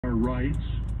our rights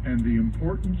and the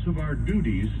importance of our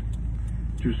duties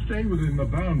to stay within the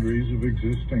boundaries of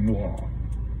existing law.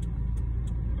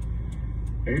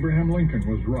 Abraham Lincoln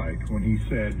was right when he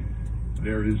said,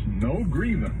 "There is no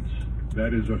grievance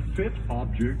that is a fit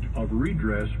object of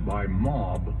redress by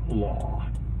mob law."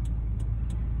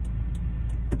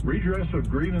 Redress of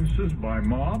grievances by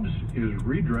mobs is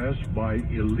redress by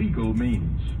illegal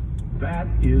means. That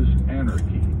is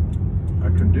anarchy, a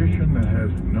condition that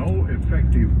has no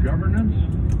effective governance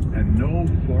and no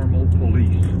formal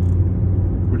police,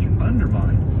 which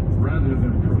undermines rather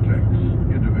than protects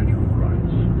individual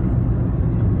rights.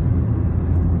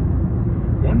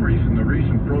 One reason the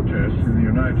recent protests in the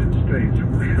United States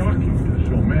were shocking to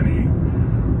so many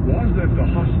was that the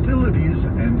hostilities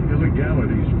and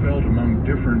illegalities felt among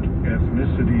different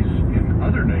ethnicities in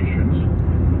other nations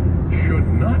should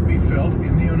not be felt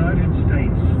in the United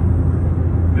States.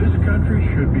 This country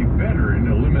should be better in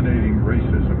eliminating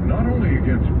racism, not only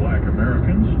against Black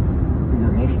Americans, who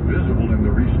were most visible in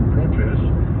the recent protests,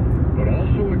 but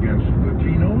also against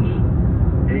Latinos,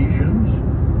 Asians,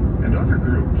 and other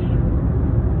groups.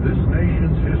 This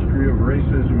nation's history of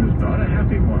racism is not a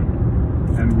happy one,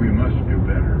 and we must do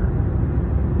better.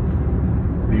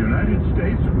 The United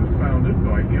States was founded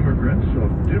by immigrants of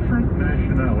different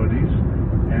nationalities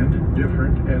and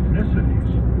different ethnicities.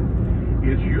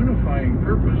 Its unifying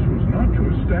purpose was not to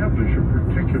establish a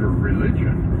particular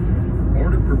religion or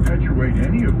to perpetuate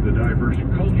any of the diverse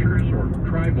cultures or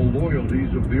tribal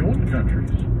loyalties of the old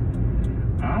countries.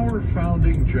 Our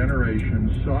founding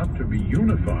generation sought to be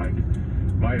unified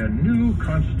by a new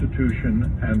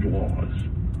constitution and laws.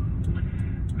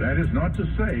 That is not to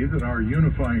say that our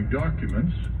unifying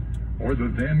documents or the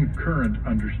then current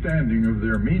understanding of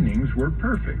their meanings were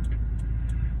perfect.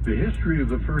 The history of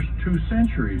the first 2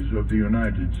 centuries of the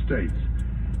United States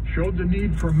showed the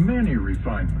need for many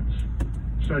refinements,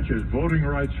 such as voting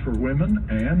rights for women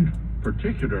and,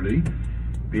 particularly,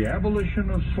 the abolition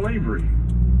of slavery,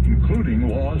 including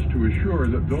laws to assure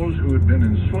that those who had been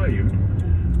enslaved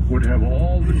would have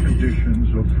all the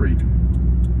conditions of freedom.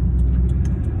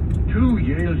 2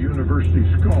 Yale University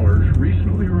scholars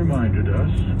recently reminded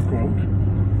us, quote,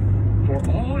 "For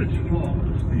all its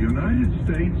flaws, the United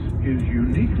States is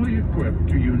uniquely equipped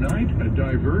to unite a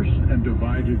diverse and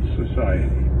divided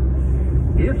society.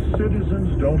 Its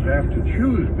citizens don't have to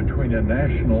choose between a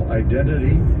national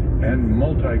identity and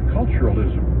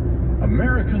multiculturalism.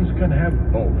 Americans can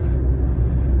have both.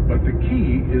 But the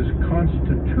key is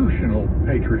constitutional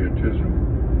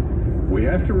patriotism. We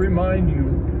have to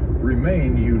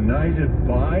remain united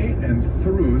by and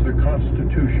through the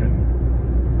Constitution,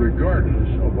 regardless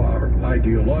of our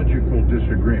ideological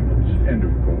disagreements," end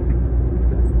of quote.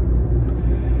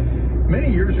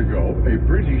 Many years ago, a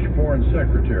British Foreign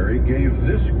Secretary gave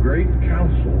this great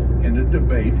counsel in a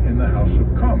debate in the House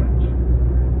of Commons.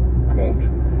 Quote,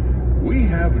 "We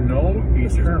have no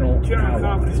eternal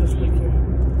allies,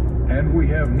 and we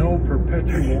have no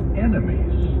perpetual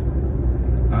enemies.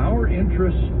 Our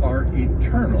interests are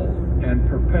eternal and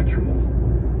perpetual,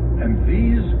 and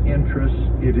these interests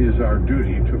it is our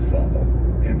duty to follow,"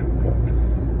 end of quote.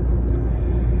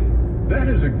 That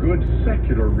is a good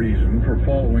secular reason for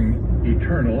following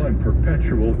eternal and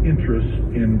perpetual interests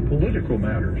in political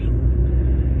matters.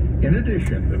 In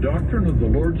addition, the doctrine of the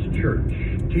Lord's Church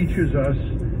teaches us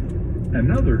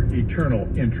another eternal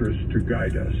interest to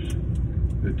guide us: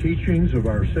 the teachings of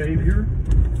our Savior,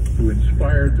 who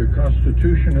inspired the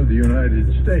Constitution of the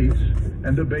United States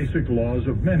and the basic laws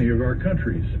of many of our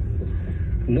countries.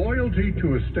 Loyalty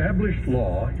to established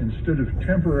law instead of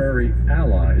temporary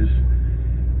allies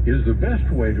is the best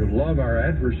way to love our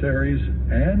adversaries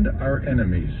and our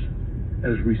enemies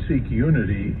as we seek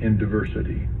unity in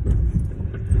diversity.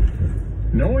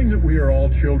 Knowing that we are all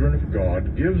children of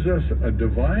God gives us a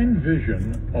divine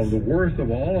vision of the worth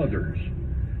of all others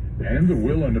and the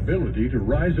will and ability to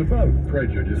rise above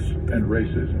prejudice and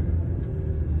racism.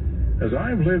 As I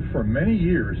have lived for many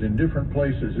years in different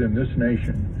places in this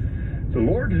nation, the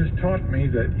Lord has taught me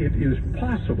that it is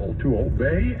possible to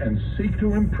obey and seek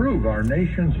to improve our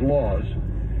nation's laws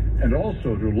and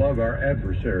also to love our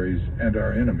adversaries and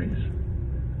our enemies.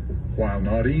 While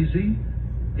not easy,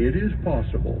 it is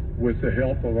possible with the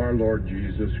help of our Lord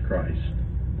Jesus Christ.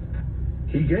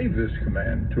 He gave this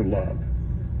command to love,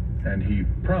 and He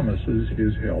promises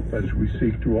His help as we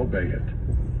seek to obey it.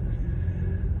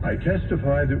 I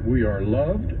testify that we are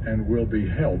loved and will be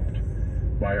helped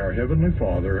by our Heavenly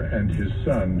Father and His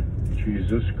Son,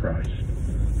 Jesus Christ.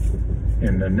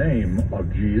 In the name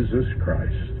of Jesus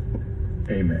Christ,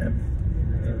 amen.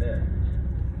 Amen.